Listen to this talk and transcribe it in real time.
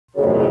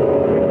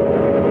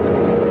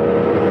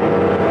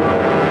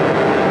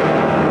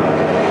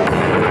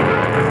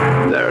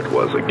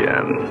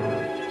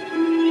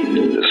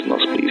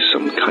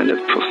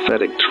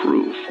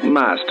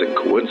lasting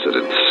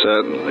coincidence,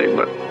 certainly,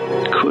 but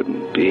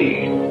couldn't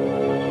be.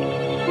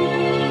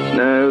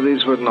 No,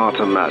 these were not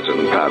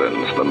imagined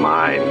patterns, the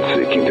mind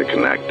seeking to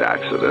connect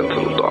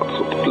accidental dots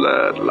with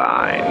blurred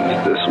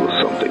lines. This was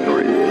something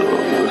real.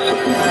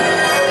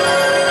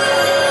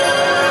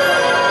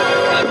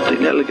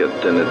 Something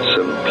elegant in its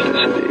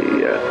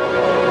simplicity,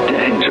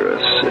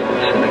 dangerous in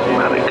its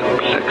enigmatic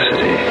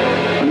complexity,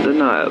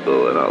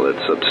 undeniable in all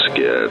its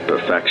obscured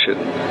perfection.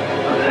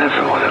 Would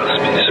everyone else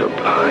be so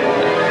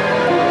blind?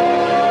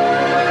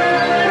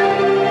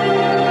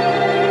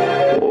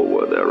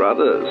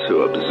 Others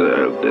who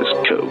observed this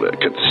covert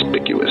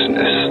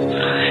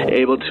conspicuousness,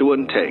 able to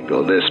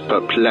untangle this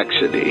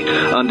perplexity,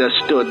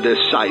 understood this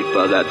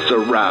cipher that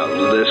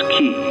surrounds this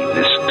key,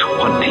 this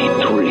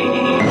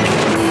 23.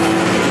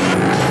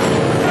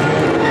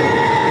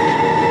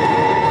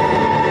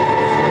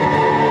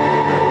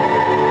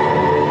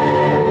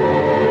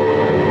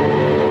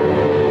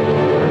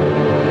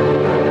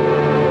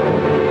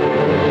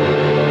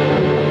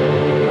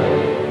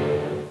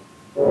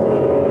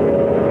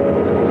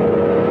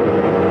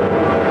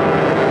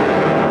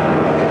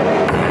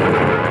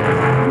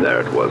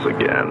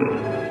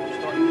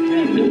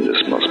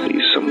 This must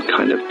be some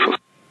kind of...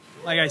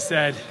 Like I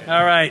said,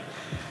 all right.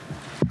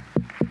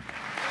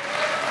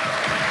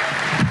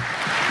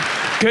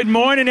 Good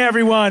morning,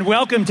 everyone.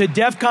 Welcome to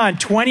DEF CON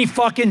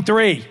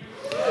 20-fucking-3.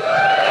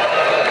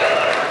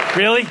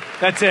 Really?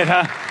 That's it,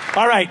 huh?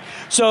 All right.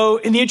 So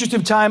in the interest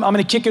of time, I'm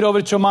going to kick it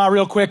over to Tamas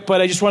real quick,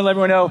 but I just want to let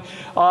everyone know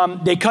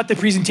they cut the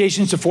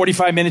presentations to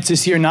 45 minutes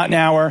this year, not an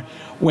hour.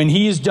 When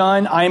he is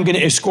done, I am going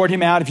to escort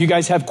him out. If you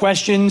guys have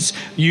questions,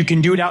 you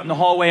can do it out in the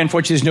hallway.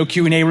 Unfortunately, there's no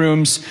Q&A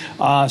rooms.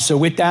 So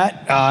with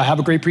that, have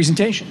a great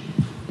presentation.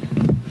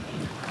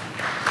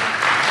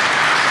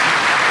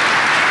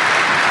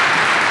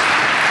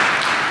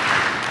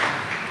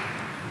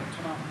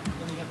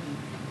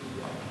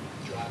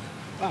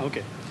 Oh,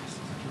 okay.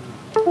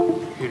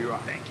 Here you are.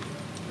 Thank you.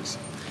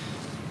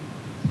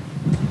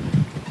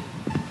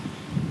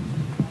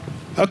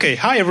 Okay,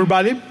 hi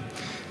everybody.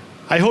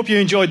 I hope you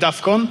enjoyed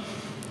DEF CON.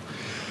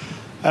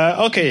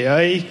 Okay,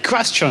 a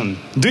question.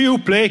 Do you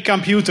play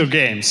computer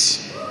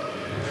games?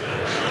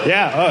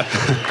 Yeah.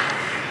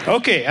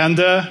 Okay, and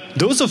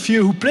those of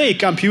you who play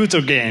computer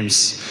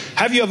games,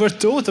 have you ever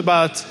thought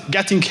about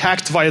getting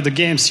hacked via the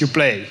games you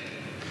play?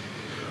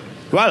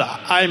 Well,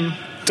 I'm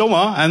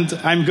Tamas, and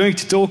I'm going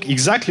to talk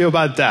exactly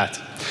about that.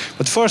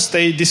 But first,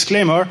 a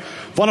disclaimer.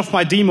 One of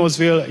my demos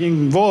will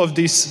involve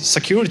this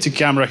security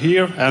camera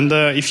here, and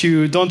if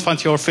you don't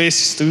want your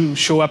faces to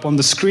show up on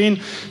the screen,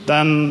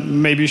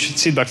 then maybe you should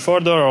sit back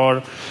further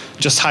or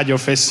just hide your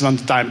faces when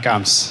the time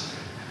comes.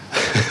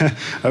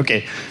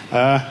 Okay.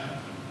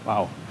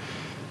 Wow.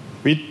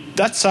 With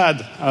that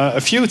said, a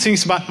few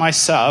things about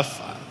myself.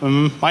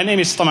 My name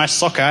is Tamas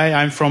Szakaly.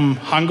 I'm from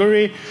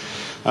Hungary,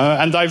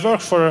 and I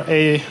work for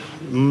a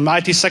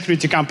IT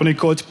security company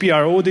called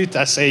PR Audit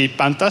as a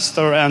pen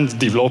tester and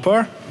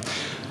developer.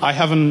 I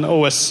have an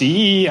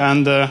OSCE,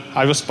 and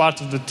I was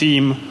part of the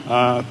team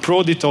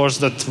Proditors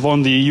that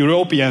won the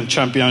European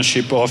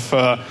Championship of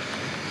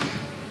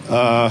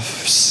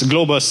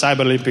Global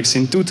Cyber Olympics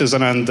in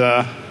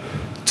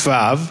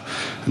 2012.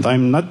 And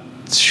I'm not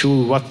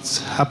sure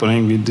what's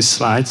happening with these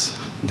slides.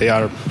 They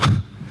are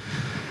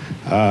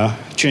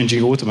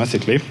changing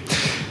automatically.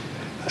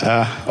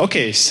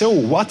 Okay, so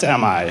what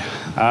am I?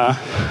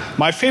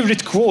 My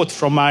favorite quote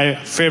from my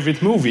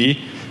favorite movie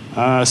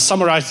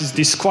summarizes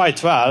this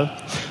quite well.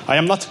 I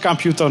am not a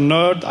computer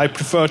nerd. I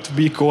prefer to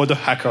be called a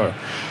hacker.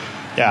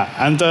 Yeah,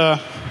 and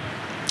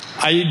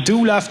I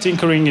do love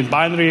tinkering in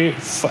binary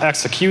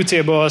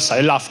executables.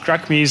 I love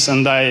crackmes,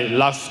 and I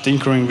love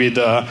tinkering with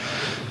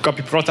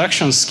copy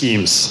protection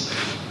schemes.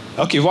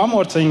 Okay, one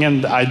more thing,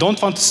 and I don't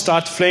want to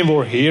start flame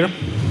war here.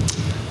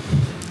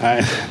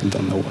 I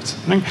don't know what's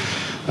happening.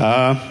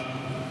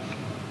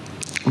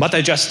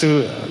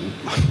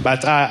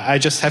 But I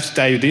just have to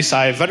tell you this.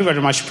 I very, very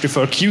much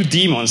prefer cute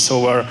demons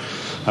over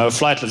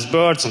flightless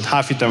birds and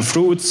half-eaten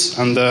fruits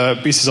and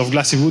pieces of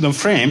glassy wooden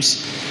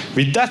frames.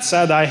 With that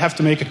said, I have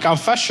to make a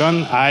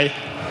confession. I'm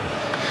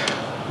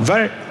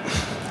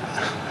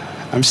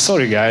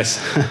sorry, guys.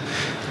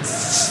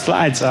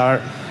 Slides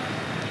are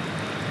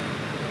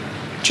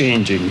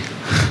changing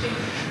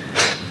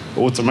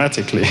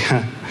automatically.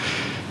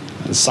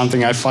 It's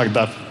something I fucked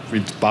up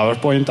with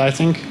PowerPoint, I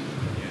think.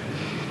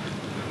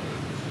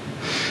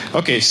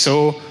 Okay,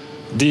 so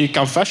the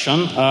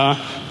confession, I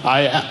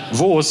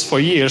was for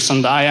years,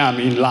 and I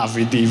am in love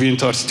with the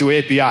Win32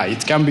 API.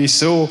 It can be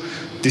so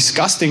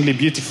disgustingly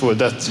beautiful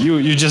that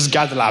you just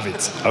gotta love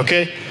it,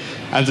 okay?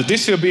 And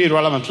this will be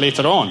relevant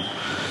later on.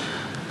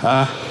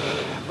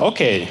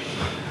 Okay,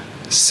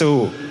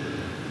 so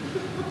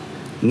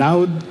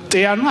now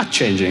they are not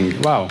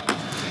changing. Wow.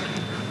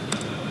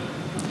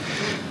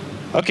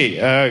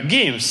 Okay,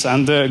 games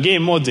and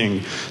game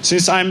modding.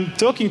 Since I'm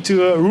talking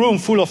to a room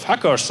full of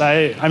hackers,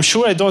 I'm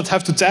sure I don't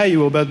have to tell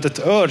you about that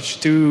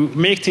urge to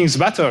make things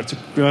better, to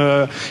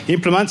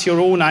implement your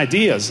own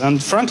ideas.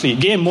 And frankly,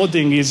 game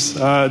modding is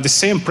the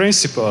same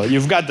principle.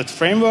 You've got that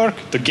framework,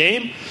 the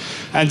game,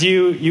 and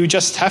you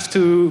just have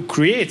to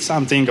create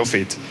something of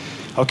it.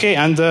 Okay,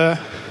 and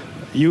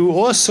you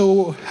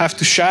also have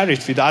to share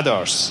it with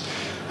others.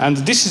 And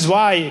this is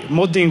why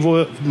modding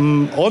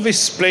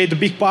always played a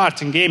big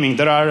part in gaming.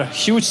 There are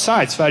huge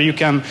sites where you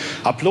can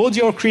upload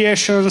your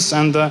creations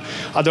and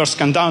others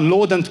can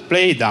download and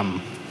play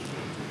them.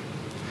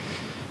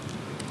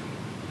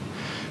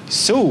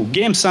 So,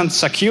 games and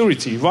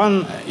security.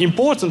 One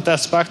important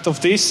aspect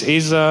of this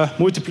is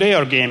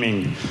multiplayer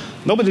gaming.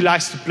 Nobody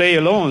likes to play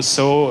alone,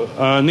 so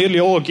nearly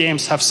all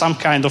games have some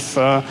kind of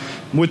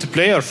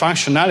multiplayer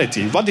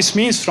functionality. What this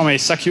means from a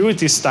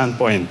security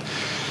standpoint,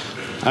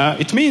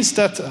 it means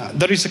that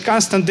there is a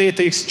constant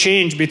data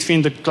exchange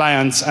between the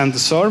clients and the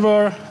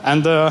server,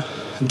 and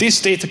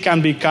this data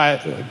can be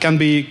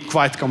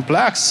quite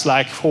complex,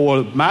 like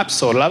whole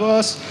maps or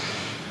levels.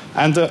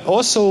 And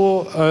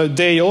also,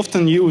 they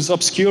often use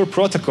obscure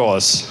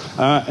protocols.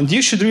 And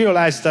you should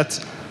realize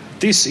that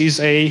this is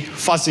a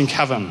fuzzing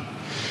heaven.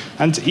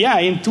 And yeah,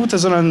 in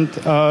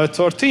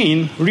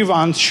 2013,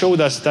 Revant showed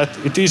us that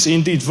it is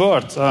indeed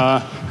worth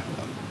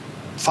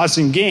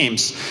fuzzing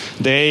games.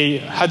 They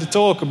had a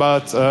talk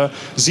about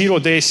 0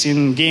 days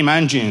in game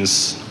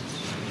engines.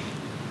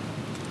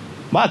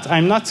 But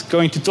I'm not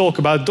going to talk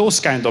about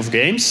those kind of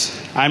games.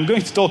 I'm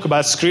going to talk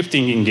about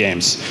scripting in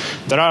games.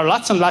 There are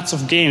lots and lots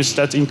of games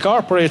that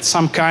incorporate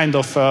some kind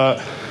of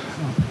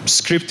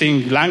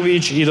scripting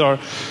language, either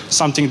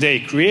something they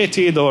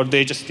created or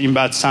they just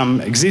embed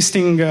some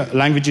existing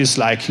languages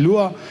like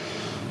Lua.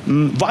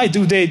 Why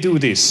do they do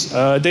this?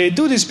 They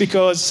do this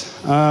because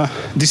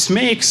this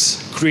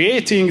makes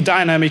creating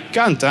dynamic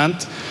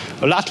content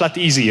a lot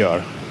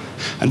easier.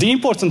 And the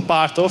important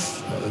part of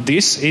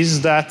this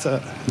is that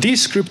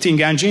these scripting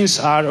engines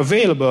are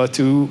available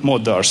to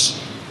modders.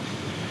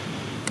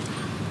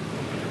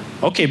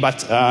 Okay,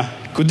 but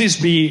could this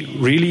be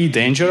really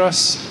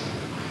dangerous?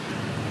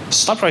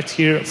 Stop right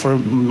here for a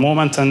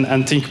moment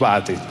and think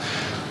about it.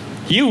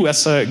 You,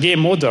 as a game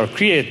modder,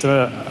 create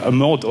a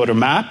mod or a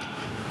map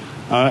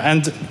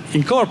and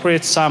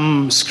incorporate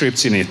some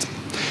scripts in it.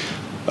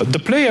 The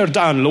player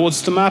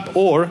downloads the map,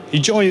 or he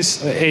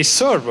joins a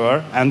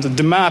server and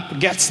the map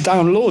gets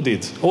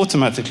downloaded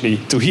automatically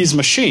to his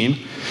machine,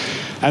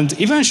 and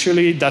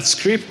eventually that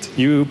script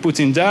you put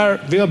in there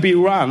will be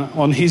run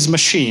on his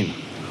machine.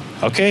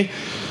 Okay?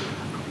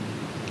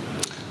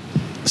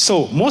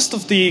 So most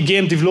of the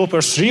game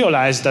developers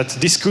realize that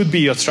this could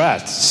be a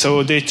threat,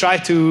 so they try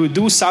to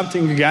do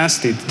something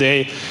against it.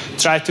 They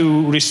try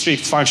to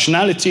restrict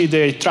functionality,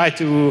 they try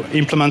to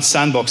implement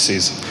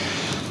sandboxes.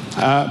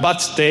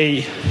 But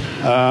they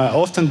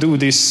often do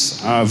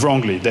this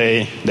wrongly.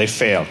 They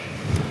fail.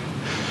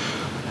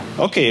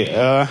 Okay,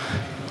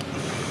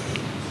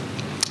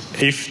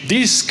 if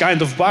these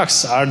kind of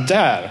bugs are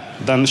there,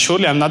 then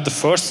surely I'm not the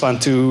first one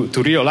to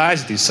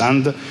realize this.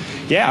 And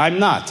yeah, I'm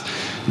not.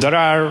 There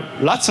are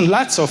lots and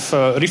lots of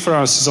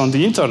references on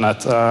the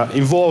internet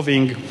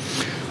involving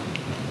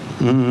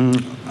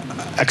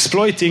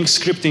exploiting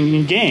scripting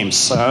in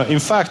games. In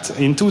fact,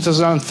 in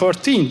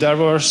 2013, there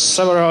were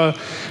several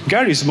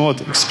Garry's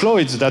Mod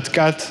exploits that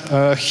got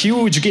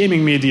huge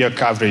gaming media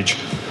coverage.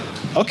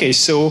 Okay,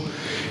 so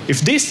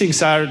if these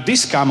things are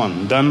this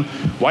common, then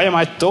why am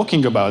I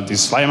talking about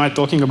this? Why am I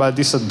talking about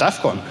this at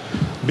DEF CON?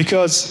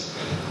 Because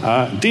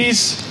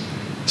these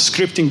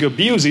scripting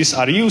abuses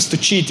are used to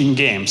cheat in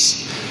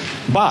games,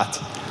 but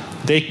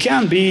they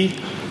can be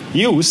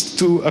used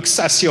to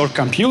access your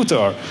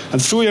computer, and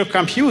through your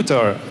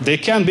computer they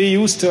can be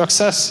used to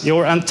access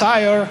your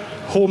entire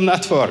home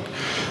network,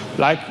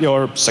 like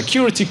your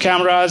security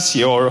cameras,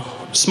 your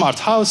smart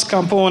house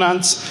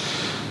components,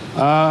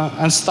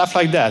 and stuff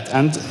like that.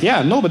 And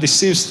yeah, nobody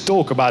seems to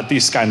talk about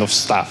this kind of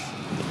stuff.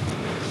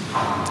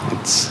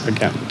 Let's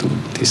again do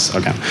this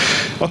again.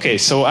 Okay,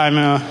 so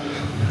I'm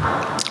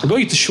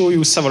going to show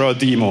you several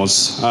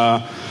demos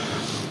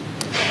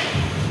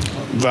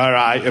where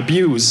I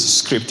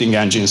abuse scripting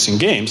engines in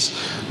games.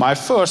 My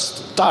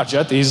first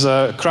target is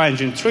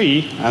CryEngine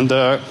 3 and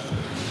the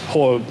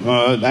whole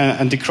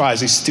and the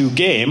Crysis 2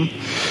 game.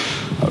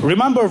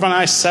 Remember when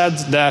I said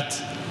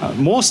that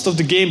most of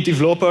the game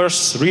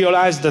developers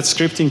realized that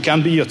scripting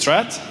can be a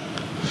threat?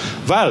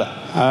 Well,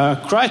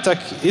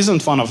 Crytek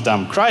isn't one of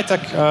them.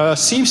 Crytek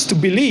seems to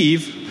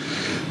believe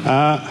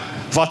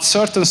what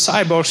certain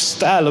cyborgs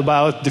tell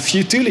about the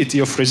futility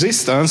of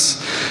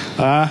resistance,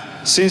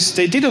 since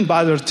they didn't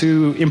bother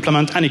to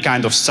implement any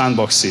kind of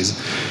sandboxes.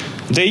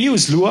 They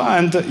use Lua,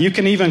 and you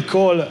can even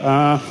call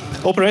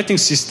operating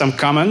system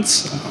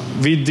commands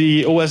with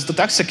the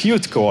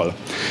os.execute call.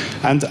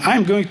 And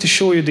I'm going to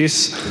show you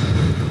this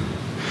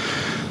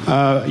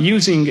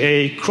using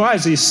a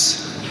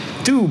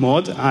Crysis 2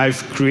 mod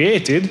I've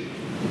created.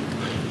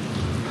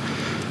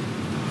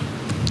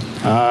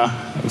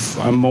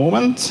 A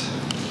moment.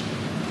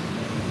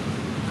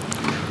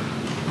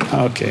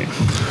 Okay.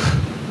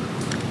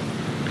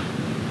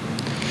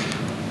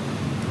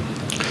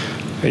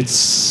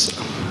 It's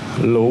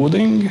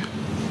loading.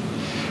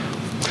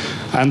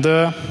 And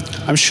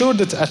I'm sure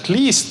that at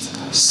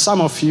least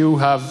some of you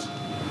have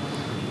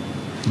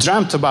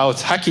dreamt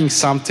about hacking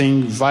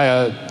something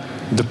via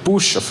the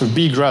push of a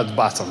big red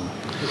button.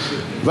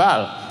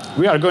 Well,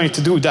 we are going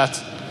to do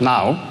that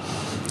now.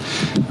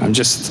 I'm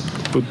just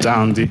put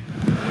down the...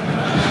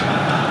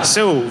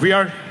 So we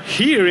are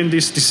here in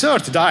this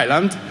deserted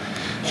island,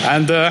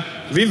 and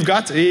we've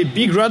got a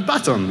big red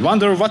button.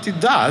 Wonder what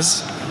it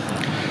does.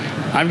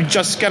 I'm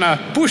just gonna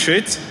push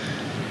it,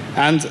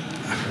 and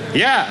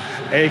yeah,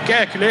 a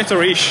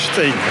calculator-ish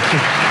thing.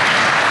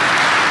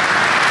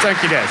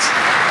 Thank you, guys.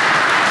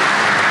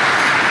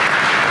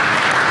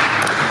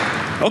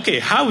 Okay,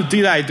 how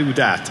did I do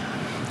that?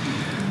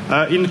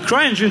 In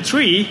CryEngine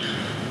 3,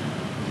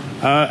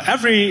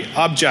 every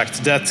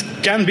object that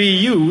can be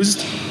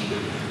used,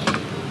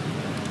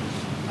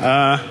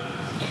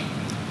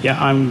 yeah,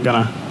 I'm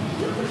gonna.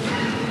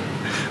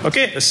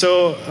 Okay,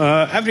 so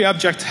every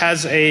object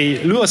has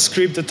a Lua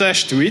script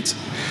attached to it,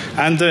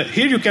 and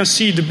here you can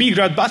see the big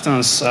red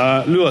buttons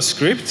Lua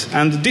script,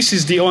 and this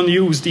is the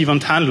unused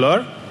event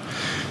handler.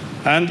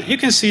 And you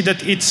can see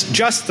that it's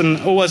just an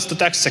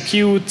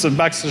os.execute /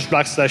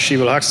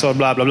 evil hexor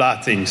blah blah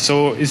blah thing.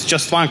 So it's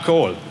just one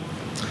call.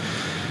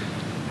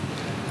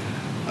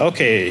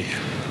 Okay.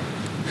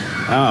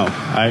 Oh,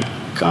 I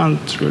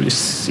can't really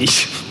see.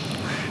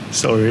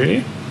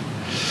 Sorry.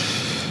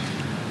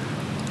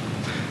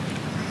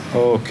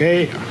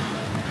 Okay.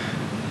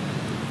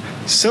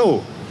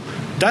 So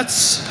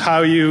that's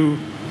how you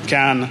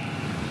can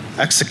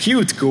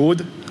execute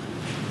code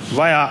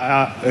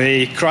via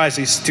a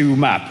Crysis 2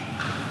 map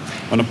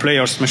on a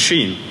player's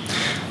machine.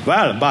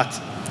 Well, but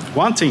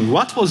one thing,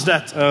 what was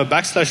that /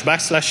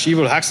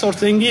 evil hexor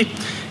thingy?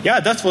 Yeah,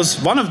 that was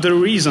one of the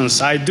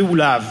reasons I do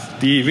love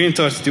the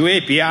Win32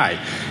 API.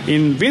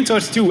 In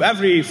Win32,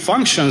 every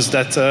functions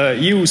that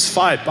use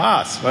file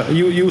path,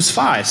 use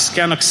files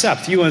can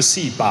accept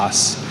UNC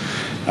paths.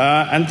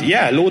 And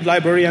yeah, load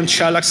library and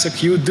shell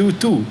execute do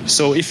too.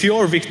 So if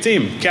your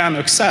victim can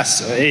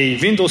access a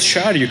Windows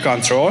share you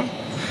control,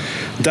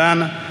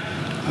 then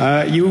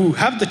you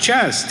have the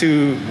chance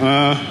to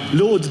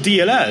load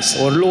DLS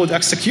or load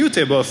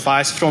executable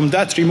files from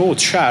that remote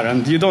share,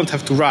 and you don't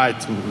have to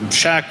write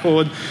share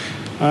code.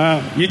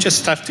 You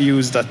just have to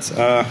use that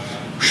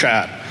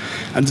share.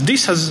 And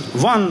this has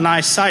one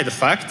nice side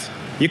effect.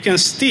 You can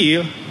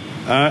steal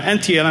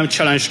NTLM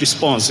challenge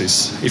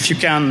responses if you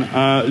can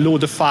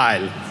load a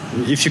file,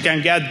 if you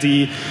can get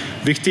the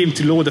victim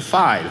to load a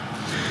file.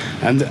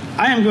 And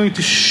I am going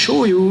to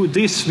show you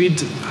this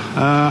with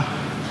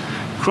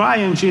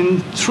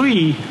CryEngine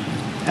 3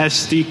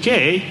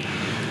 SDK,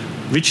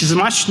 which is a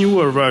much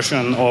newer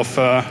version of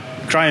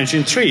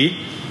CryEngine 3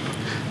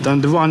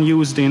 than the one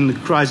used in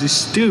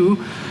Crysis 2.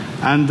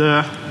 And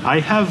I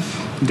have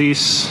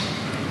this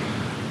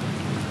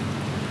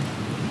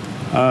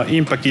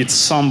Impakit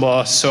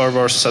Samba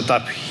server set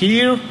up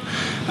here.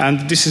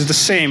 And this is the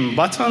same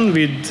button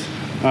with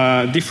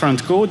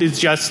different code. It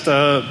just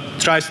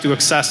tries to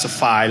access a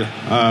file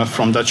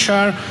from that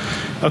share.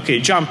 Okay,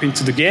 jump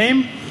into the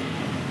game.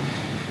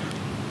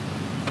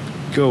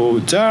 Go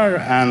there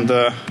and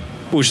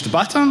push the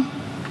button.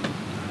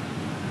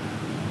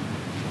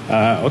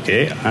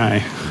 Okay,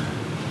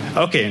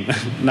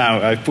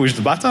 now I push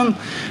the button,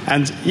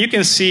 and you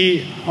can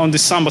see on the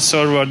Samba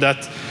server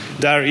that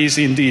there is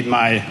indeed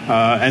my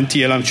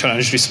NTLM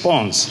challenge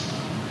response.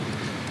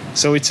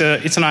 So it's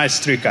a nice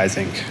trick, I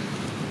think.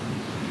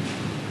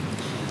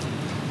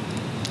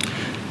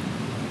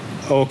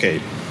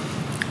 Okay.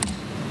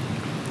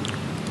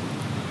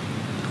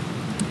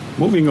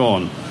 Moving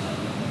on.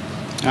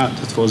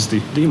 That was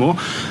the demo.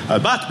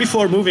 But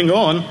before moving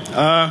on,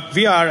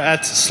 we are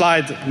at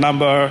slide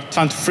number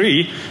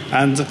 23,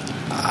 and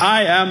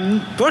I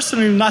am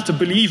personally not a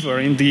believer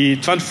in the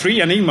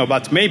 23 Enigma,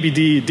 but maybe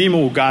the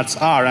demo gods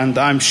are, and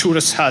I'm sure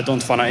as hell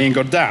don't want to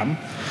anger them.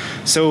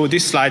 So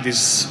this slide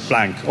is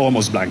blank,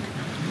 almost blank.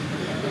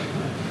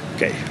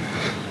 Okay.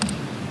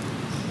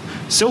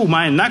 So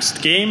my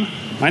next game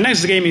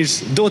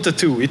is Dota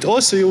 2. It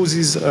also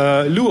uses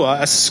Lua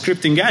as a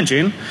scripting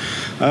engine,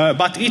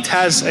 but it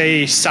has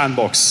a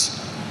sandbox.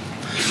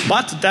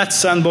 But that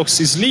sandbox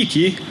is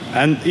leaky,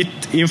 and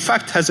it in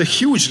fact has a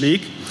huge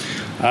leak.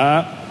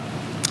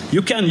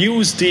 You can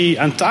use the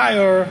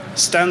entire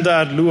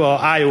standard Lua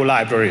I/O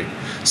library.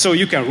 So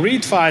you can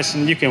read files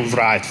and you can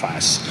write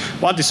files.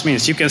 What this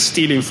means, you can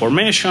steal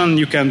information,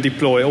 you can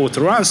deploy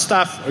auto-run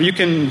stuff, or you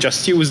can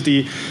just use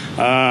the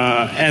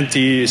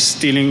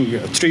anti-stealing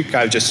trick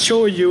I'll just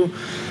show you.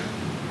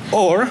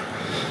 Or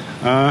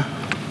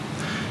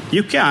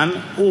you can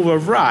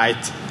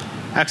overwrite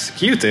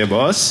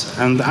executables,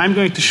 and I'm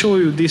going to show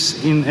you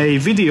this in a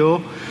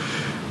video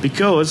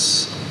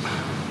because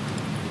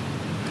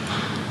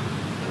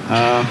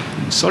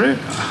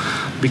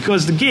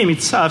because the game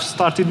itself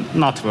stopped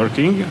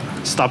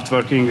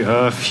working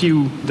a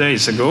few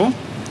days ago.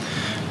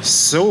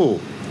 So,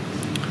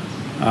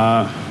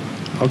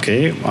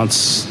 okay,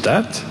 what's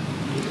that?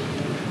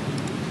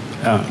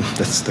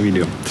 That's the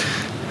video.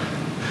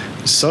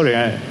 Sorry,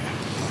 I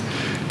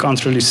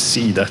can't really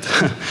see that.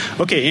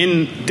 Okay,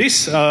 in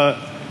this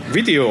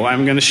video,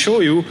 I'm going to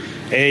show you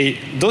a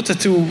Dota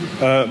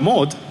 2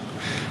 mod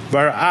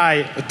where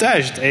I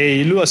attached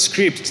a Lua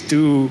script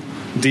to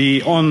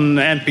the on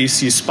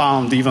NPC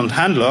spawned event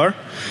handler.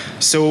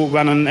 So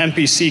when an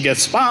NPC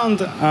gets spawned,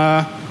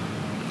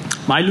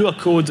 my Lua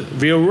code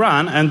will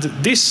run, and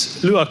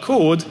this Lua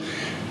code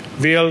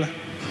will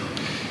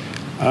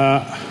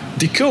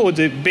decode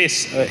a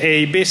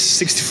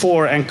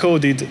base64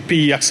 encoded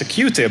P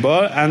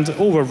executable and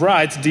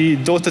overwrite the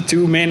Dota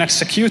 2 main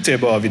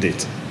executable with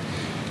it.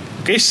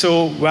 Okay,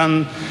 so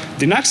when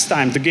the next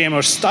time the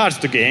gamer starts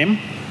the game,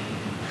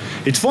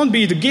 it won't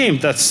be the game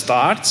that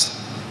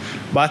starts,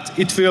 but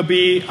it will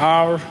be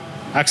our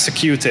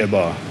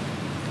executable.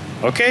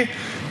 Okay,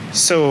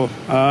 so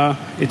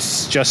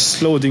it's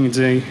just loading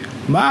the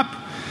map.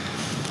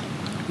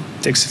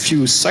 It takes a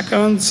few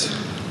seconds.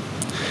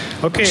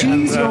 Okay,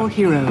 choose your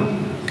hero.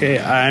 Okay,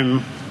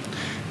 I'm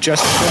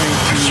just going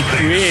to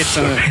create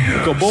a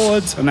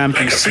kobold, an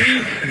NPC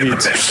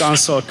with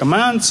console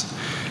commands,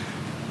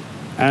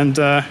 and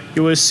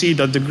you will see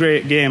that the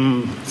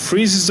game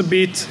freezes a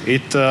bit.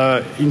 It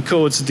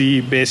encodes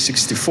the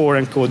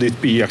base64 encoded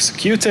P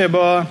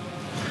executable,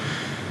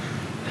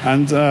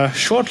 and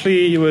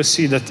shortly you will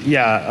see that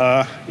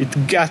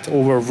it got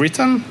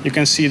overwritten. You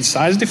can see the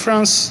size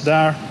difference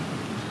there,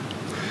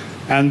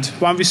 and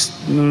when we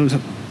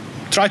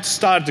try to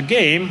start the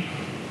game,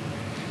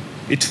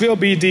 it will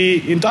be the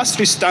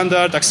industry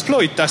standard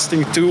exploit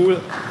testing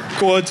tool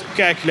called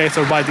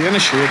calculator by the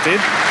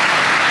initiated.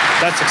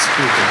 That's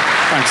executed.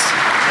 Thanks.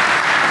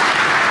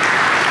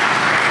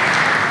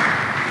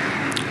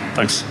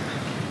 Thanks.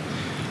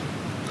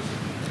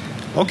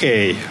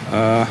 Okay.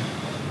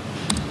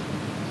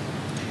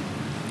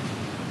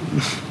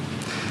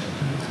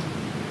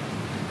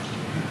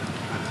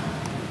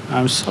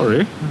 I'm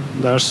sorry.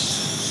 There's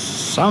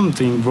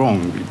something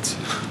wrong with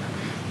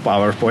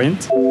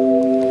PowerPoint.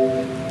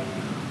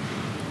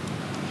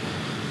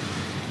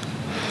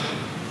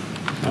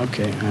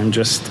 Okay, I'm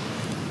just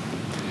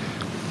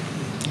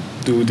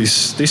do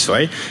this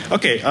way.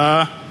 Okay,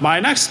 my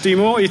next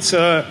demo, it's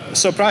a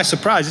surprise.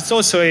 It's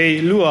also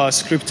a Lua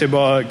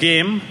scriptable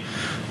game.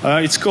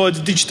 It's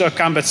called Digital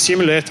Combat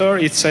Simulator.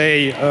 It's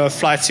a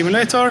flight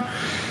simulator.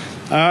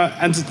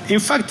 And in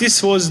fact,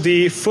 this was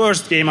the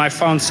first game I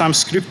found some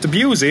script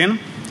abuse in.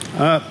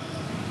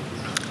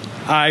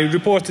 I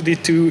reported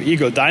it to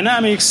Eagle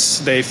Dynamics,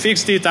 they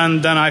fixed it,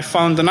 and then I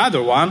found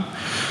another one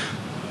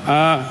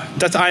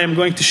that I am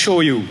going to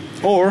show you.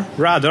 Or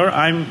rather,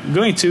 I'm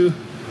going to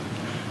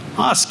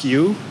ask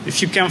you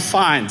if you can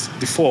find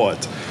the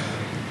fault.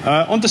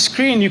 On the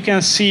screen, you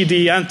can see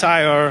the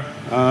entire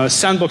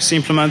sandbox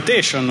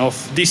implementation of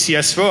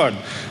DCS World.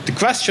 The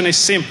question is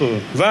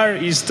simple: where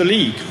is the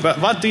leak?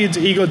 What did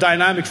Eagle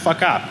Dynamics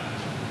fuck up?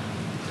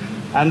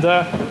 And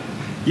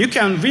you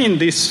can win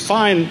this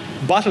fine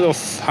bottle of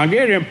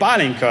Hungarian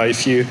palinka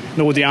if you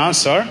know the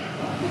answer.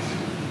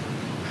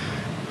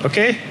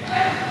 Okay?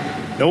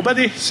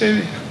 Nobody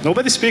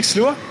speaks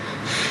Lua?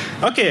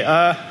 Okay,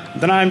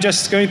 then I'm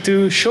just going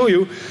to show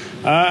you.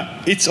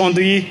 It's on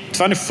the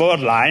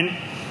 23rd line.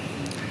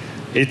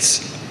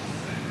 It's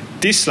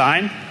this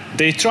line.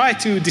 They try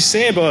to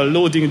disable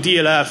loading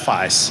DLL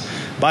files,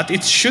 but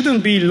it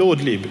shouldn't be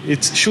loadlib.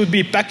 It should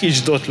be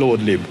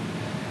package.loadlib.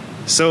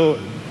 So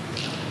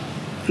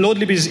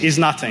loadlib is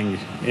nothing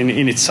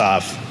in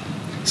itself.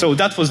 So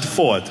that was the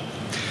fault.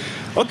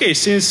 Okay,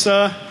 since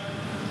none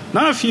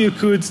of you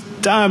could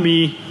tell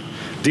me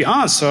the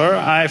answer,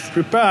 I've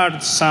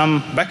prepared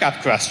some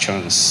backup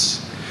questions.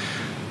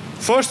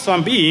 First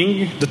one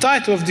being, the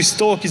title of this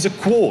talk is a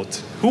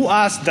quote. Who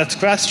asked that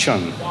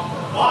question?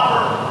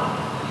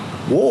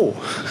 Whoa.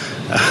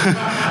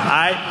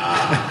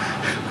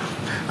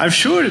 I'm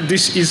sure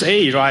this is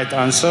a right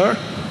answer,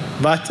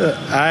 but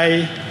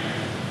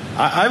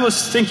I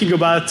was thinking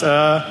about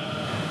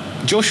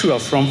Joshua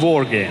from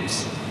War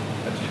Games.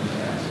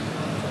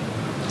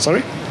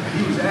 Sorry?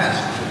 He was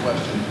asked the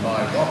question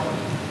by Walker.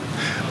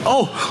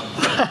 Oh,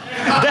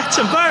 that's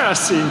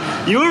embarrassing.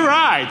 You're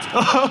right.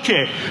 Oh,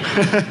 okay.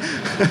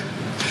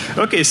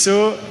 Okay,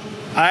 so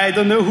I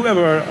don't know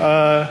whoever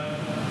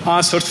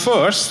answered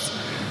first,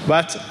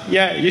 but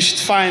yeah, you should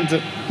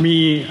find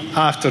me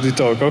after the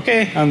talk,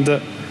 okay? And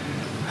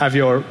have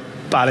your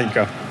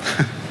palinka.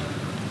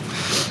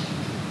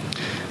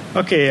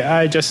 Okay,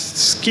 I just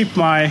skipped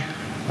my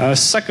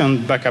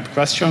second backup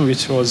question,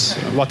 which was,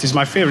 what is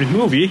my favorite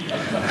movie?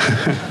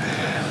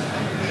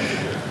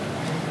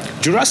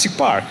 Jurassic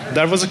Park.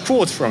 There was a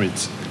quote from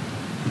it.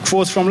 A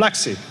quote from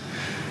Lexi.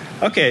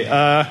 Okay,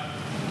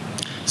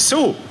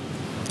 so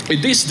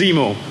in this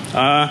demo,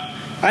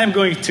 I am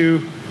going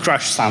to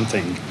crash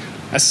something.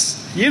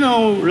 As you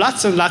know,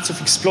 lots and lots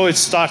of exploits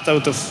start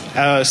out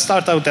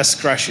as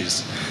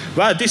crashes.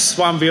 Well, this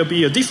one will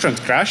be a different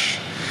crash.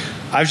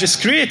 I've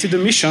just created a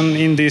mission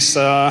in this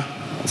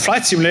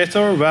flight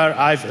simulator where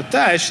I've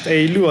attached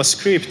a Lua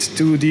script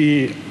to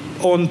the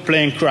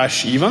on-plane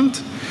crash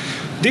event.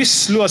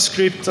 This Lua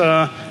script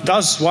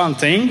does one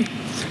thing.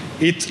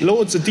 It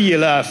loads a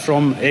DLL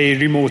from a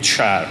remote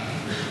share.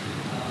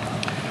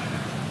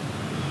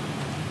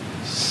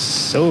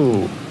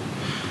 So,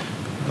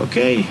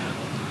 okay.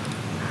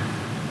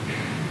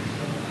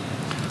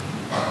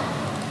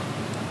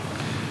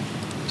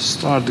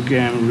 start the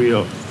game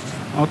real.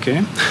 Okay.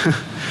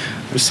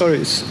 I'm sorry,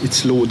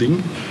 it's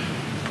loading.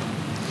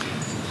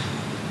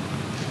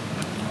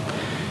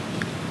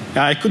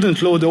 Yeah, I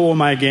couldn't load all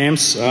my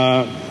games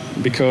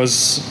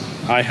because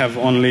I have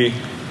only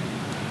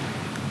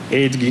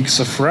 8 gigs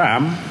of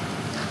RAM.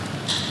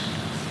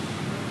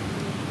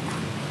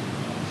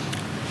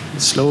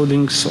 It's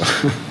loading, so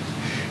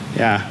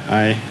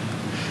yeah,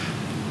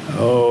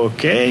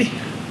 okay.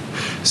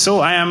 So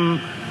I am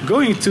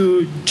going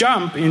to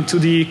jump into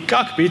the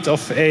cockpit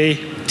of a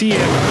TF-1B,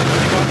 and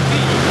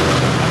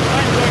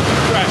I'm going to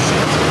crash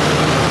it.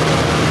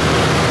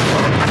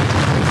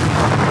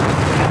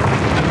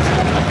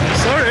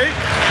 Sorry.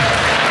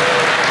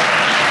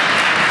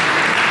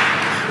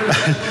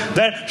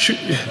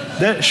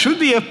 there should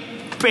be a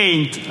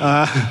paint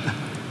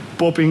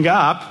popping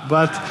up,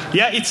 but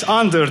yeah, it's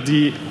under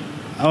the,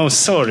 oh,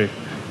 sorry,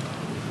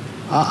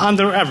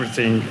 under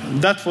everything.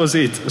 That was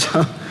it.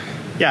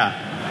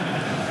 Yeah.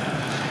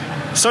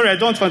 Sorry, I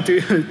don't want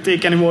to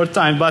take any more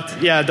time,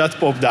 but yeah, that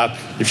popped up,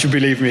 if you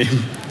believe me.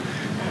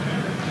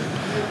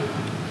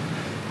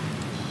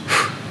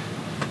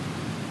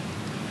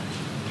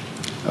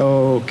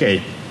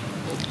 Okay.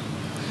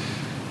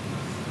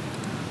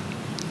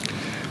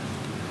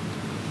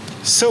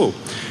 So,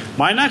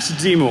 my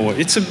next demo,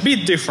 it's a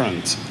bit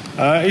different.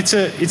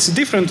 It's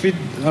different with,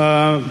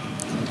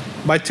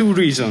 by 2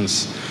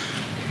 reasons.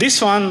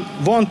 This one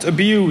won't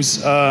abuse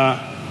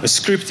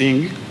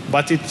scripting,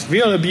 but it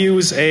will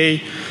abuse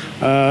a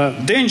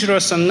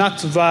dangerous and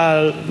not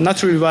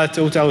really well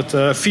thought out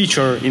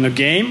feature in a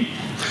game.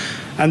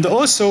 And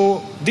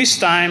also, this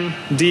time,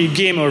 the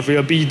gamer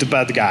will be the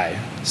bad guy.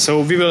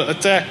 So we will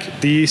attack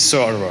the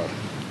server.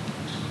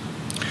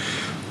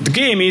 The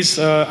game is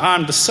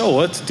Armed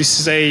Assault. This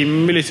is a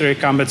military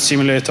combat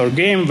simulator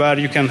game where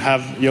you can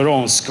have your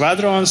own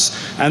squadrons,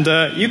 and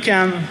you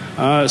can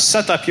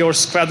set up your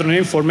squadron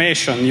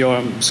information,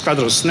 your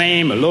squadron's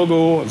name, a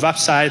logo, a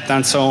website,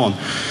 and so on.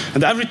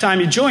 And every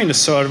time you join the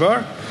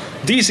server,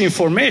 this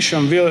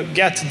information will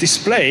get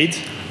displayed,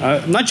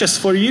 not just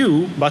for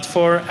you, but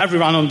for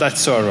everyone on that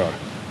server.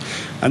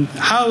 And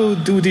how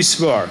do this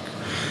work?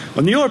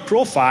 On your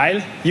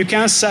profile, you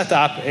can set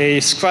up a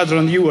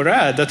squadron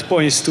URL that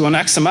points to an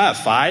XML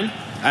file,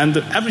 and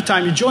every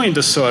time you join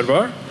the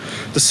server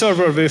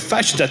will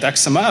fetch that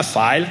XML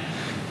file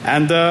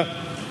and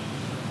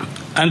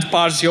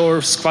parse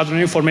your squadron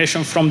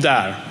information from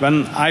there.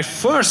 When I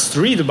first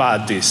read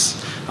about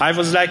this, I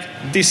was like,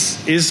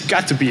 this is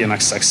got to be an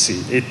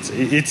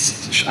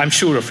XXC. I'm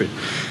sure of it.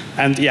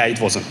 And yeah, it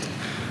wasn't.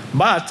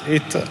 But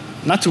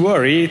not to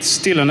worry, it's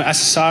still an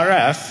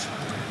SSRF.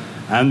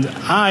 And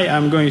I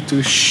am going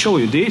to show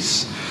you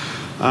this.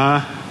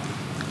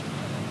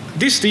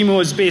 This demo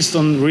is based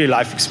on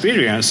real-life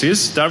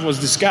experiences. There was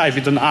this guy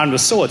with an Armed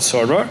Assault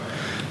server,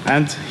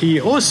 and he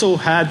also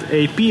had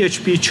a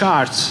PHP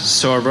charts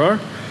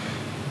server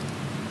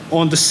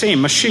on the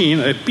same machine,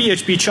 a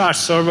PHP charts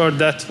server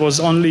that was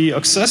only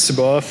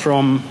accessible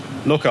from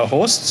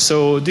localhost.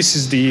 So this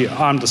is the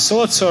Armed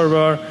Assault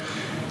server.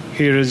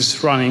 Here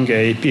is running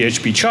a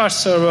PHP charts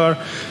server,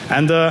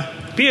 and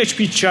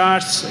PHP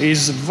charts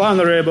is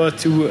vulnerable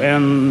to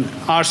an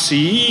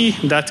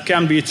RCE that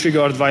can be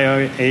triggered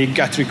via a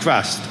GET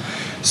request.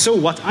 So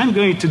what I'm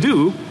going to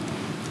do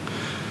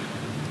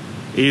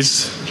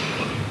is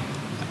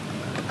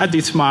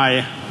edit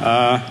my,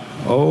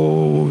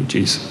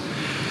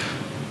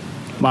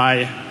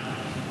 my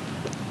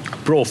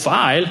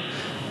profile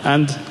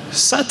and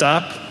set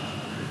up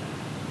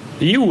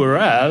a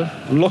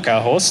URL on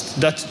localhost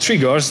that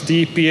triggers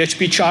the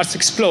PHP charts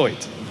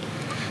exploit.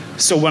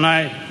 So when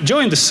I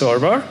join the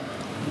server,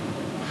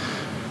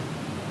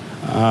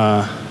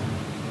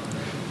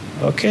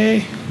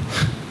 okay,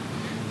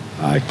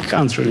 I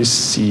can't really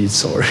see it,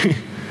 sorry.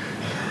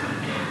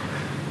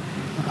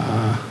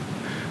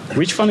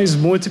 Which one is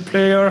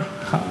multiplayer?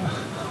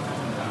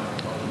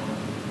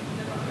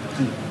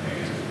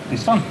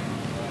 This one?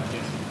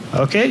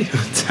 Okay,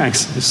 thanks,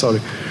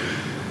 sorry.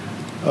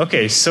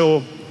 Okay,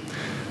 so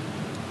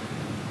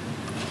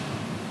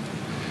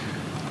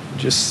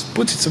just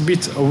put it a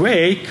bit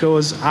away,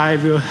 because I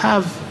will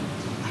have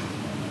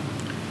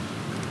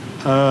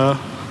a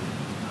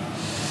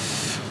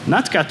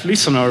Netcat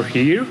listener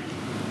here,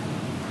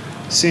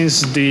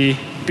 since the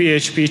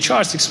PHP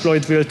charts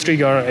exploit will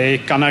trigger a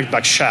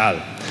connectback shell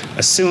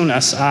as soon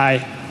as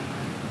I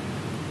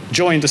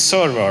join the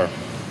server.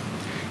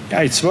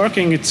 Yeah, it's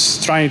working,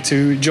 it's trying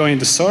to join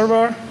the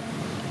server.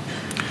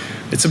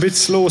 It's a bit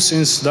slow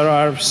since there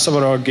are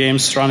several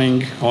games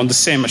running on the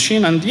same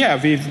machine, and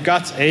yeah, we've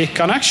got a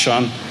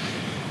connection.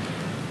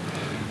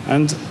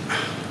 And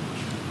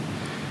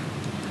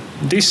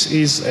this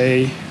is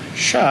a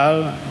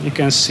shell. You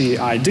can see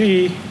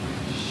ID,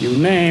 your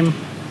name.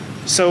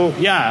 So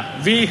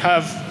yeah, we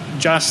have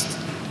just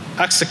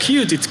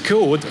executed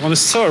code on a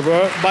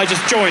server by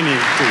just joining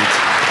to it.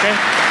 Okay?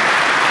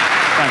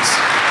 Thanks.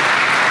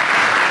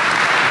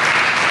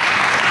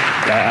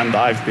 Yeah, and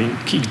I've been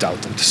kicked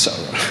out of the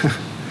server.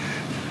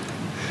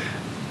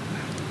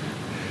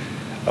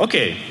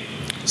 Okay,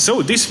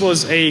 So this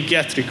was a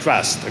GET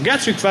request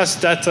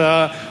that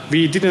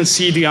we didn't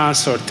see the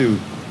answer to.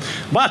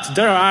 But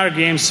there are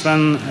games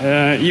when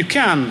you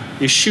can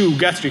issue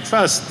GET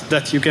requests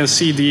that you can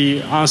see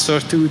the answer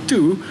to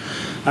too.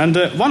 And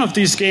one of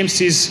these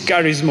games is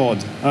Garry's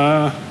Mod.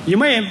 You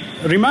may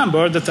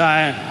remember that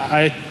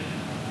I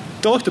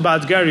talked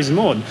about Garry's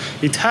Mod.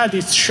 It had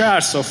its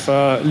shares of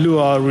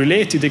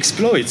Lua-related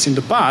exploits in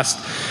the past,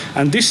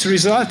 and this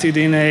resulted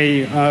in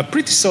a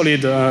pretty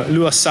solid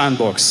Lua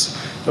sandbox.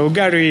 So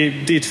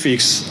Garry did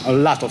fix a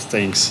lot of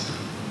things.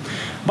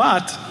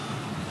 But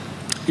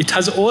it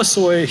has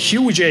also a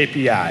huge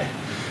API.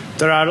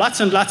 There are lots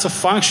and lots of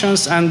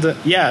functions, and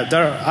yeah,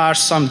 there are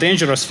some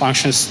dangerous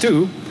functions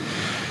too.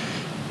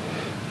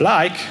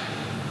 Like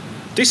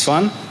this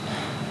one,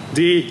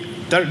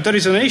 there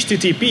is an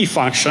HTTP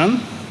function,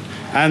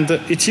 and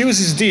it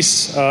uses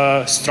this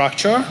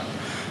structure.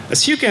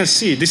 As you can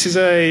see, this is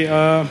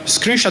a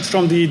screenshot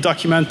from the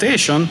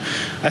documentation.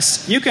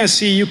 As you can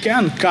see, you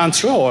can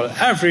control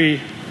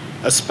every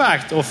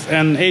aspect of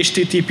an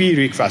HTTP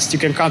request. You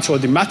can control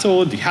the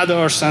method, the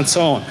headers, and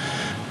so on.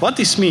 What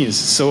this means,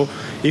 so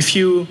if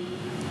you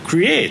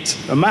create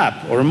a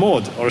map or a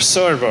mod or a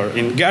server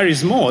in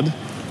Garry's Mod,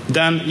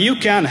 then you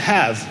can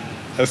have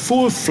a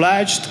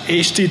full-fledged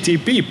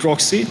HTTP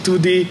proxy to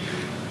the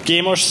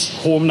gamer's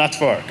home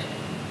network.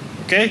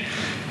 Okay?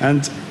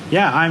 And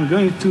yeah, I'm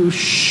going to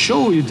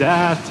show you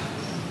that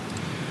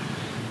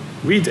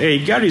with a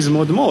Garry's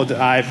mod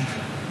I've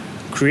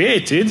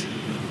created.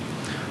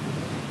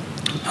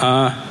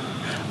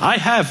 I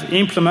have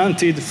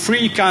implemented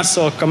 3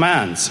 console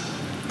commands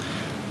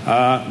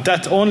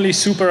that only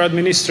super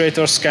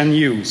administrators can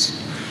use.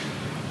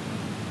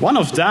 One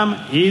of them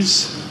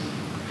is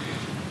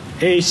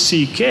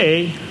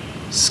ACK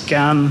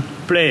scan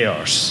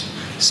players.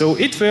 So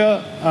it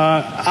will,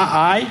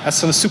 I,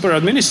 as a super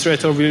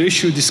administrator, will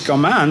issue this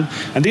command,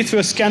 and it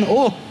will scan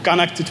all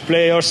connected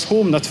players'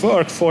 home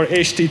network for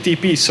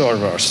HTTP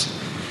servers.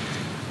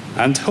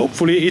 And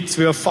hopefully it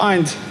will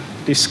find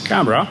this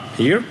camera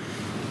here.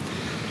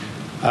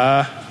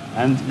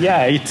 And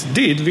yeah, it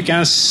did. We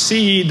can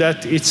see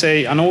that it's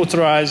an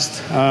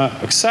unauthorized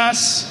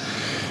access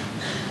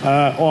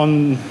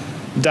on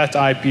that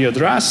IP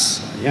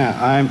address.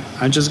 Yeah,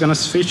 I'm just gonna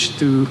switch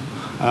to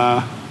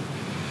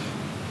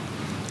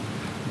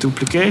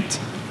duplicate.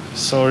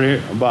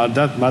 Sorry about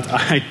that, but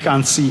I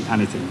can't see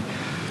anything.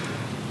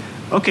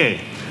 Okay,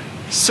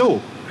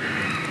 so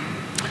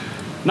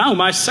now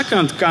my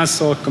second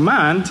console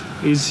command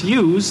is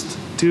used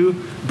to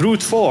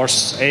brute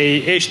force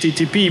a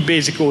HTTP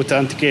basic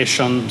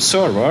authentication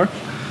server.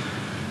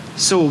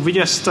 So we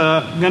just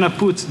gonna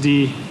put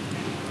the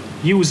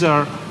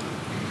user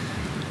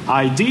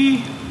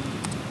ID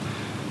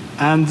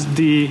and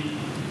the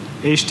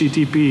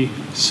HTTP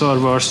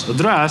server's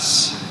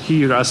address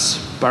here as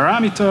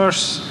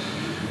parameters.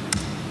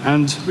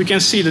 And we can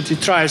see that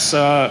it tries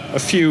a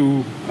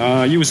few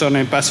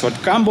username password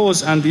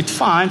combos, and it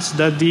finds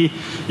that the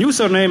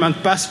username and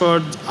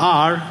password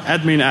are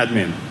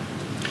admin.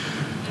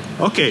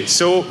 Okay,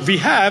 so we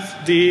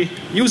have the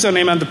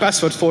username and the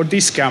password for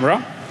this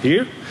camera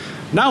here.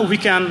 Now we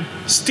can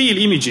steal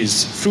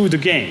images through the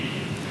game.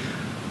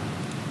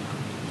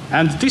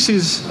 And this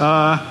is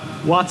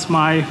what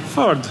my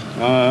third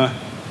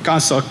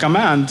console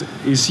command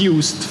is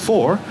used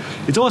for.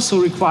 It also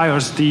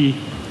requires the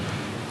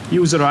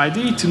user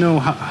ID to know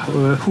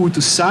who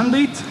to send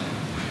it.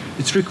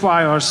 It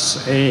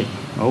requires a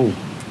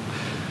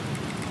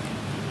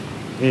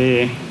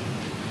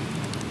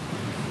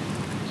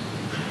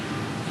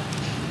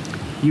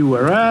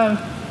URL.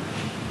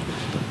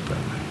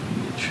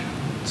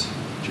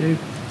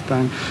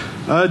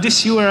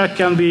 This URL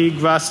can be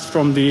grasped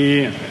from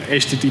the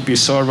HTTP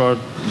server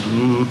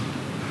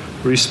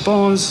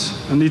response,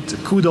 and it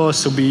could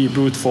also be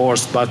brute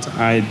forced, but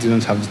I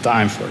didn't have the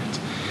time for it.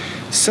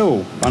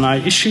 So when I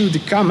issue the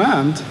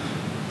command,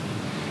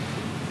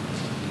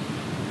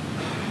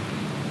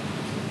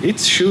 it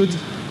should,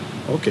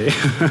 okay,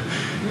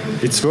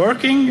 it's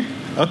working.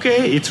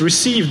 Okay, it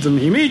received an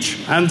image,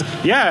 and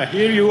yeah,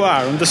 here you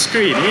are on the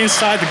screen,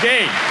 inside the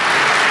game.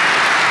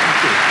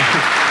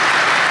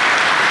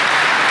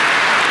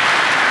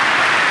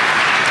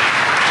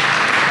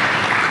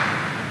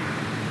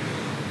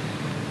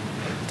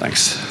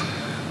 Thanks.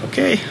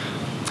 Okay.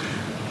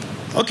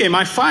 Okay,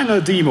 my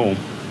final demo.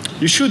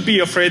 You should be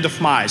afraid of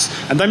mice.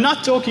 And I'm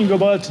not talking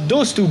about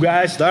those two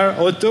guys there,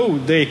 although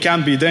they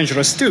can be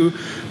dangerous too,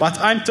 but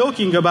I'm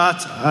talking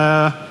about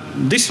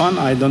this one.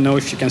 I don't know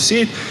if you can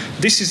see it.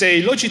 This is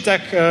a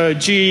Logitech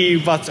G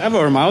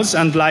whatever mouse,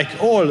 and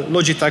like all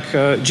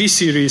Logitech G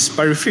series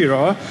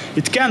peripheral,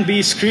 it can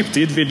be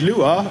scripted with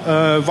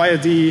Lua via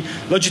the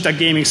Logitech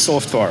gaming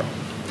software.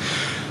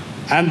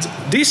 And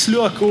this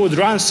Lua code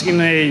runs in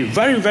a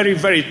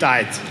very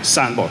tight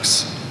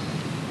sandbox.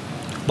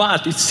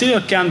 But it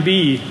still can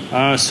be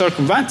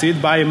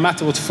circumvented by a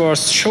method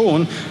first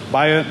shown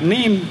by a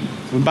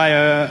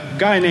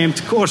guy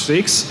named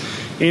Corstrix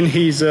in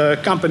his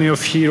Company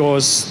of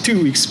Heroes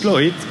 2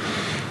 exploit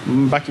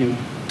back in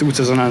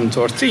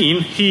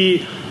 2013,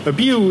 he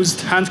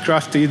abused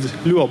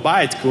handcrafted Lua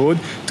bytecode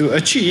to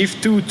achieve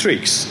two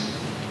tricks.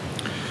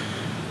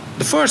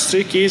 The first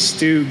trick is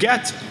to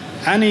get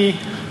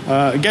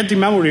the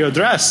memory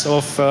address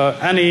of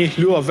any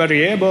Lua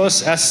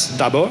variables as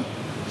double,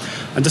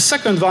 and the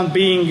second one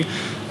being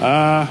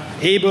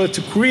able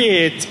to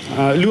create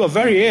Lua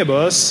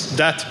variables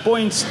that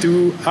point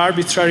to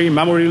arbitrary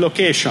memory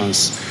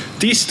locations.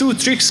 These two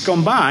tricks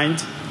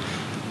combined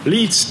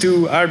leads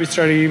to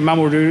arbitrary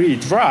memory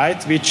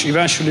read-write, which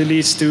eventually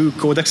leads to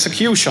code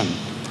execution.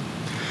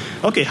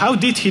 Okay, how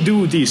did he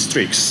do these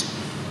tricks?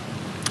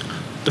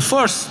 The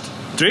first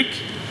trick,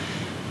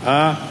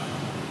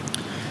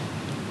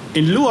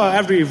 in Lua,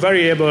 every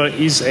variable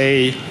is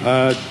a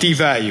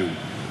t-value.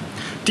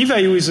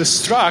 T-value is a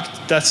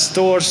struct that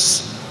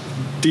stores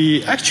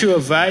the actual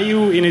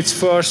value in its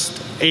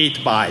first 8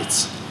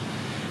 bytes.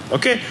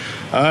 Okay?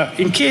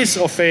 In case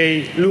of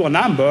a Lua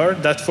number,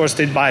 that first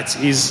 8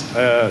 bytes is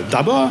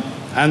double,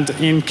 and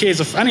in case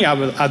of any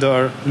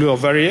other Lua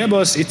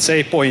variables, it's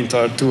a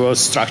pointer to a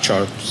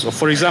structure. So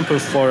for example,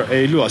 for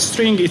a Lua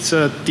string, it's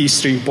a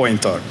t-string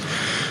pointer.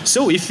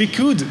 So if we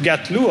could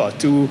get Lua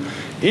to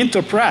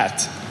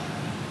interpret,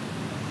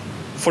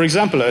 for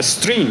example, a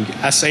string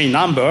as a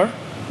number,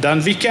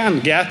 then we can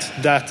get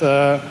that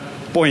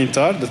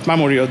pointer, that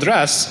memory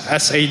address,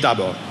 as a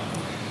double.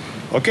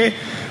 Okay?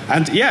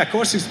 And yeah, of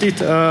course, it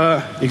did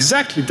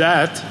exactly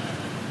that.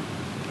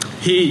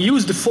 He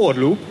used the for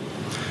loop,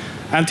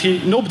 and he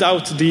knocked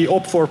out the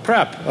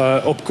op4prep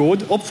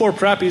opcode.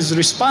 Op4prep is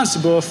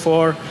responsible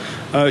for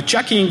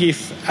checking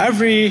if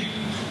every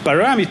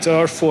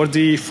parameter for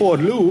the for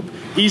loop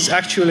is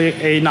actually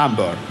a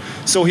number.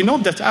 So he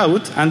knocked that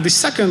out, and the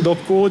second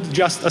opcode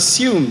just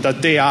assumed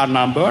that they are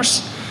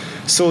numbers.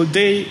 So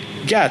they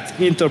get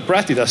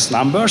interpreted as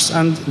numbers,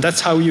 and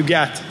that's how you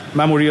get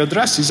memory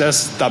addresses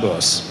as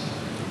doubles.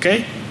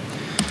 Okay?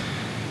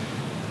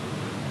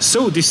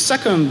 So this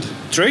second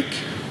trick,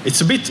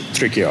 it's a bit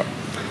trickier.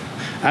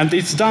 And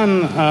it's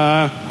done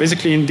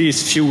basically in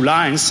these few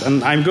lines,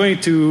 and I'm going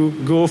to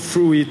go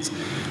through it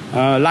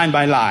line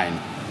by line.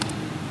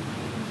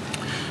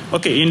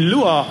 Okay, in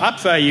Lua,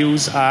 app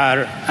values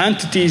are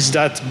entities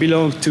that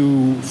belong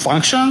to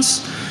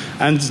functions,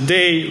 and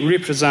they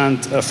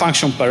represent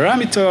function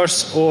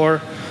parameters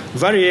or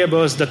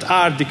variables that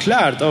are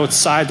declared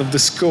outside of the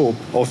scope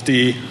of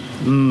the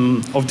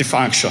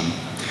function.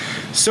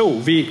 So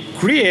we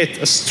create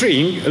a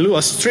string, a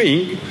Lua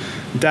string,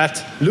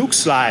 that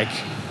looks like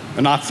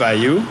an app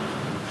value.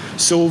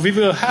 So we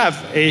will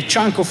have a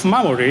chunk of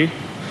memory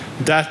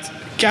that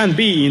can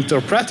be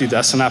interpreted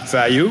as an app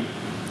value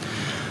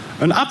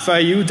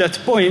that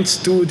points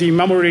to the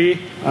memory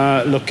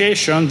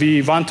location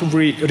we want to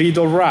read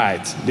or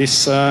write,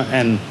 this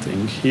end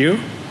thing here.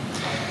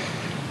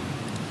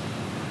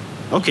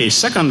 Okay,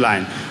 second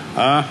line.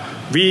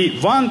 We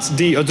want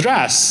the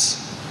address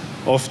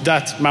of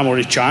that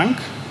memory chunk.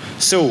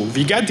 So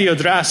we get the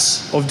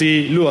address of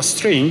the Lua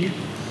string,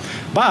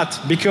 but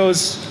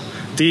because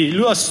the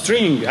Lua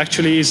string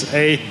actually is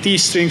a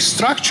t-string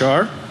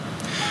structure,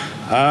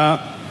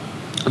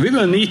 we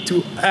will need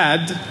to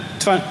add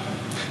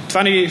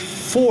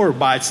 24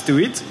 bytes to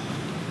it,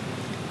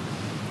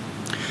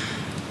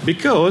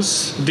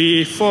 because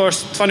the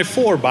first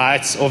 24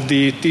 bytes of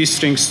the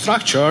t-string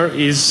structure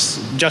is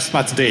just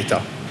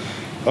metadata.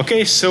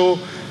 Okay, so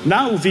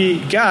now we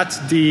get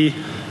the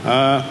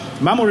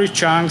memory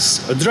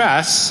chunk's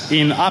address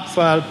in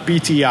upfile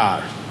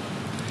PTR.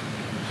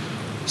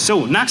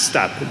 So next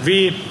step,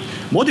 we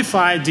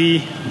modify the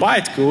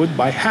bytecode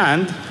by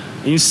hand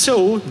in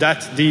so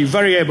that the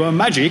variable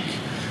magic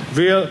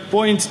will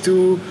point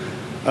to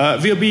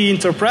will be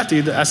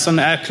interpreted as an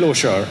L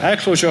closure. L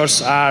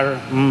closures are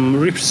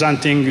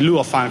representing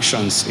Lua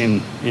functions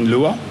in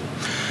Lua.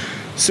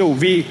 So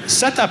we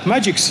set up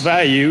magic's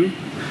value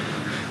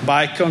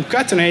by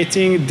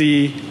concatenating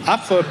the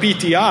upper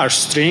PTR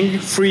string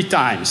 3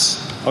 times.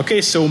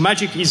 Okay, so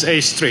magic is a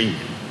string.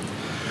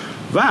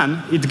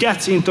 When it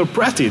gets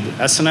interpreted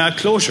as an L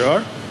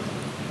closure,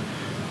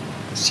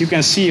 as you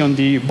can see on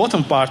the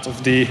bottom part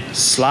of the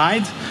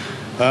slide,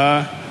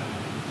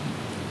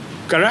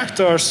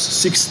 characters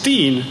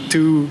 16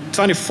 to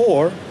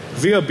 24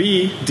 will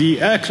be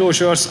the L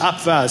closure's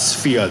upvals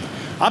field.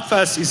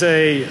 Upvals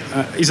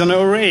is an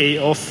array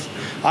of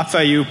up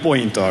value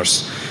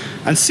pointers.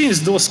 And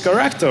since those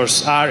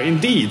characters are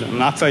indeed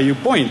an up value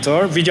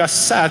pointer, we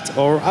just set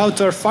our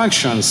outer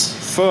function's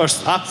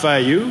first up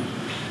value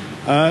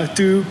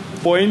to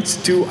point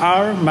to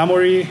our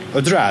memory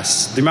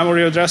address, the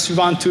memory address we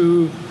want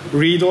to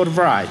read or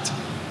write.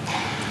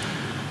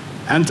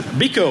 And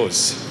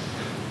because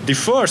the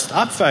first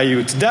up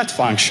value to that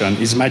function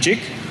is magic,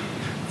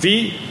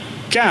 we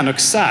can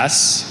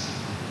access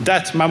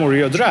that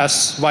memory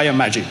address via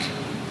magic.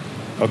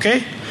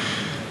 Okay?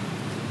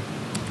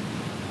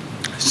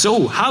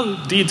 So how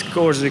did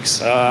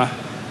Cortex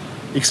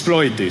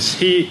exploit this?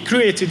 He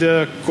created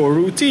a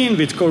coroutine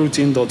with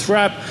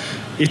coroutine.wrap.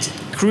 It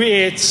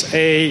creates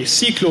a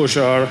C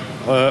closure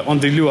on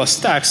the Lua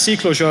stack. C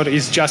closure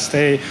is just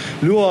a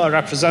Lua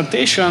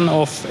representation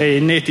of a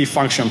native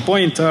function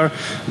pointer,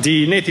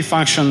 the native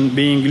function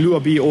being Lua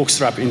B aux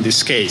in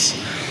this case.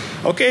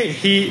 Okay,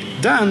 he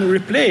then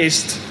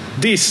replaced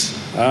this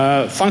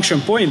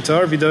function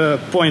pointer with a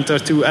pointer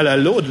to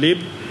LL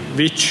loadlib,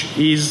 which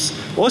is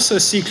also a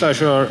C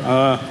closure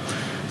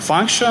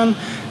function,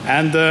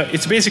 and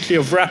it's basically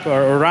a wrapper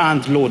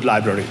around load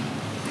library.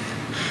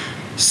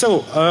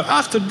 So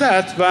after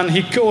that, when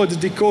he called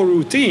the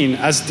coroutine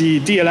as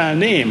the DLL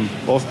name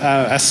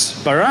as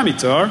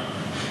parameter,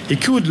 he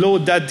could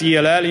load that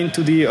DLL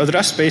into the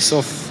address space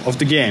of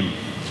the game.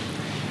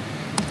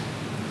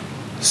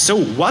 So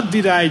what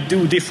did I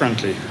do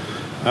differently?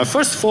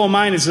 First of all,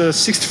 mine is a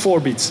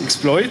 64-bit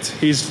exploit.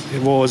 His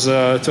was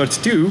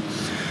 32.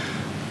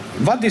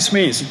 What this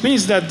means? It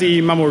means that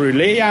the memory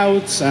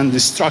layouts and the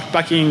struct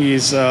packing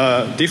is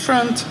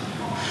different.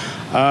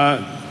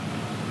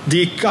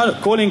 The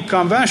calling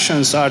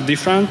conventions are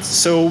different,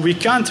 so we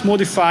can't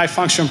modify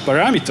function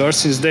parameters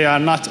since they are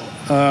not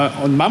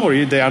on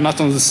memory, they are not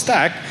on the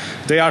stack,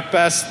 they are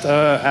passed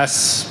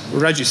as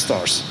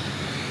registers.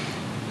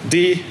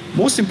 The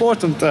most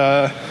important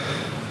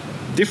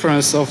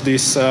difference of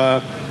this,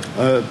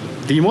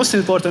 the most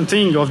important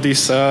thing of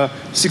this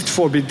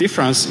 64-bit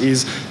difference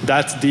is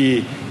that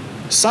the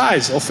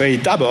size of a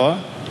double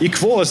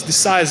equals the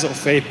size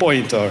of a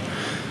pointer.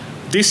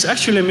 This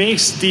actually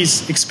makes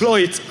this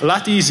exploit a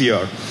lot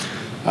easier,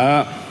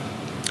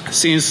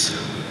 since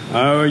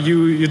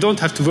you don't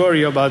have to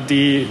worry about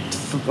the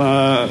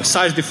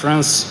size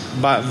difference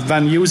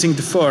when using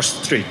the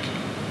first trick.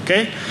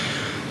 Okay?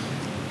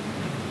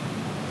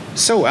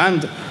 So,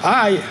 and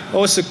I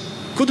also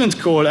couldn't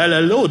call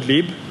LL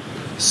loadlib,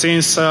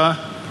 since LL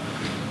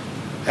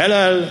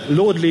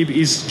loadlib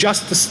is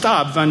just a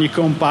stub when you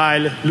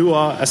compile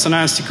Lua as an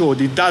ANSI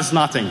code. It does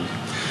nothing.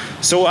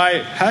 So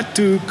I had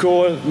to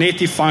call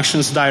native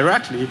functions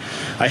directly.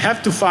 I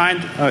have to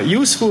find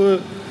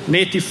useful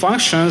native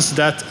functions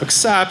that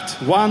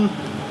accept one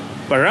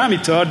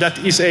parameter that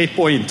is a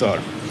pointer.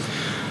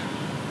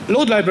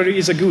 Load library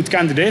is a good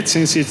candidate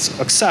since it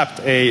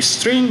accepts a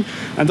string,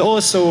 and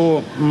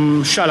also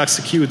shell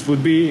execute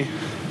would be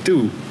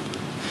too.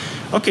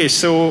 Okay,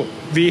 so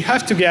we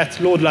have to get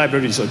load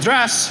library's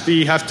address.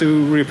 We have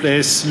to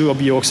replace Lua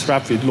B aux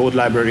wrap with load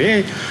library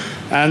A.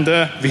 And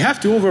we have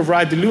to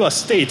override the Lua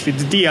state with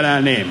the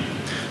DLL name.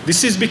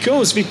 This is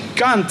because we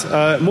can't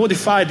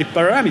modify the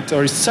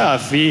parameter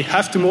itself. We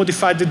have to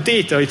modify the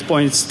data it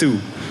points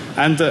to.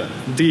 And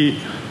the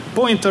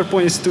pointer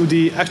points to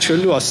the actual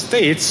Lua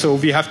state, so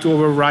we have to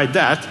override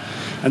that.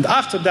 And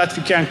after that,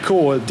 we can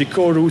call the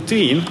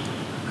coroutine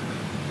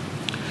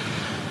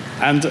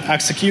and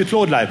execute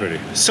load library.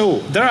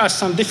 So there are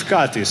some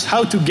difficulties.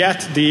 How to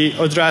get the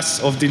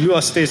address of the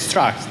Lua state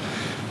struct?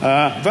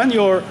 When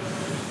your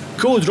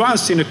code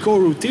runs in a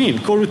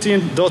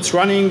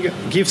coroutine.running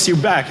gives you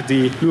back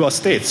the Lua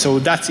state, so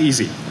that's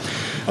easy.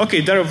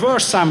 Okay, there were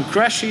some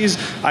crashes.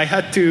 I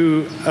had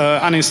to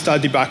uninstall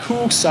debug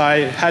hooks.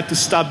 I had to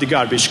stop the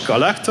garbage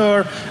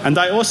collector, and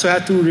I also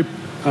had to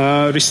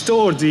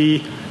restore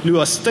the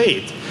Lua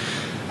state.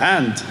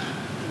 And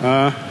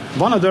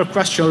one other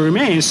question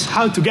remains: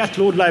 how to get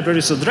load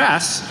library's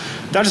address?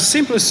 There's a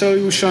simple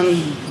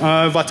solution.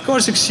 What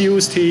Cortex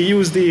used, he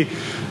used the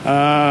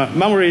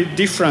memory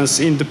difference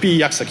in the P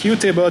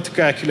executable to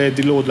calculate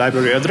the load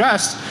library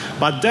address.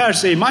 But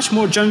there's a much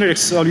more generic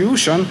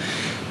solution.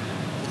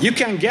 You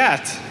can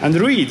get and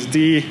read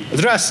the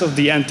address of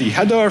the NT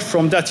header.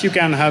 From that, you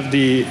can have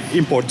the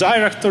import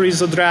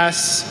directory's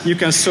address. You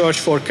can search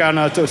for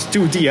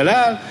kernel32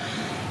 DLL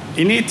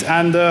in it,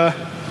 and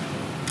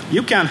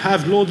you can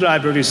have load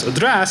library's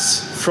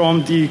address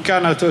from the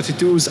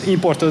kernel32's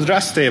import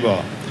address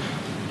table.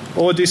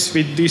 All this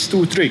with these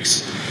two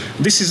tricks.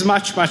 This is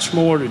much, much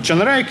more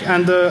generic,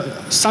 and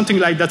something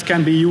like that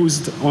can be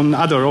used on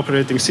other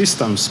operating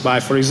systems by,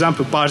 for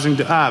example, parsing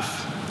the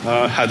AF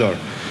header.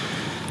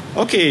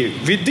 Okay,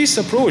 with this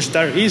approach,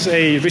 there is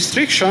a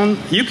restriction.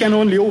 You can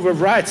only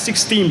overwrite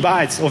 16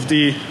 bytes of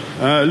the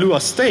Lua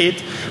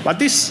state, but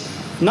this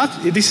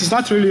is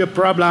not really a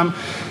problem,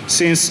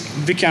 since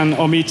we can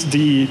omit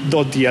the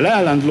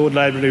 .dll and load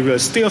library will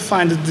still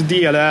find the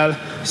DLL.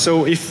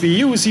 So if we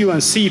use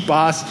UNC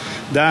path,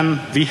 then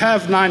we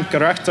have 9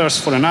 characters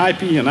for an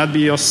IP, an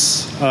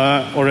address,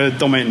 or a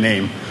domain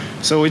name.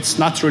 So it's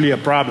not really a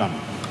problem.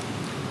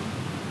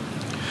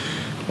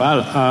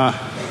 Well,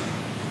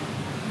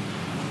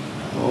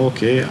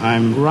 okay,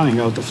 I'm running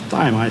out of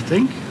time, I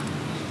think.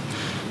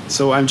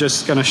 So I'm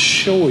just going to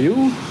show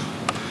you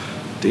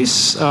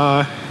this.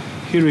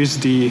 Here is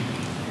the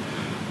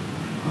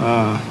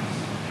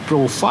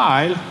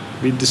profile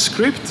with the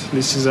script.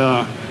 This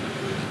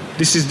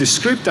is the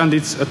script, and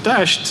it's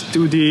attached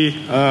to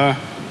the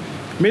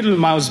middle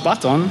mouse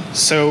button.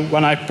 So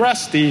when I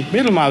press the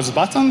middle mouse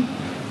button,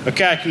 a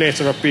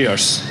calculator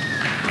appears.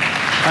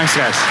 Thanks,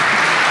 guys.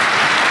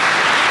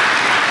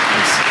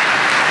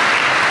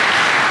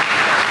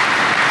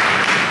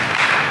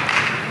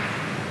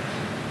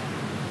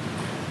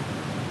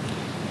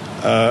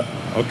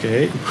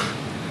 Okay.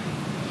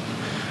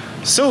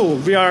 So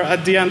we are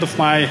at the end of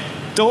my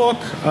talk.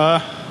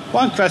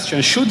 One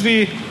question: should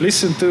we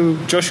listen to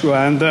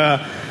Joshua and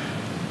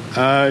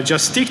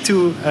just stick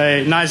to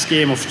a nice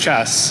game of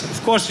chess?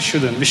 Of course we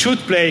shouldn't. We should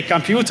play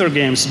computer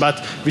games,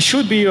 but we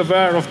should be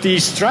aware of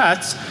these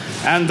threats,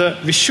 and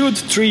we should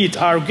treat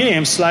our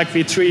games like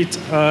we treat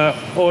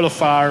all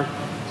of our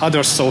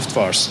other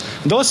softwares.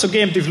 And also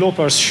game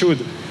developers should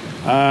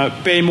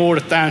pay more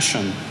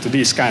attention to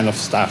this kind of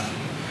stuff.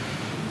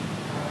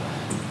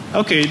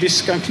 Okay,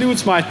 this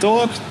concludes my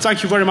talk.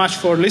 Thank you very much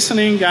for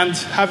listening, and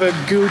have a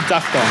good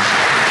DEF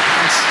CON.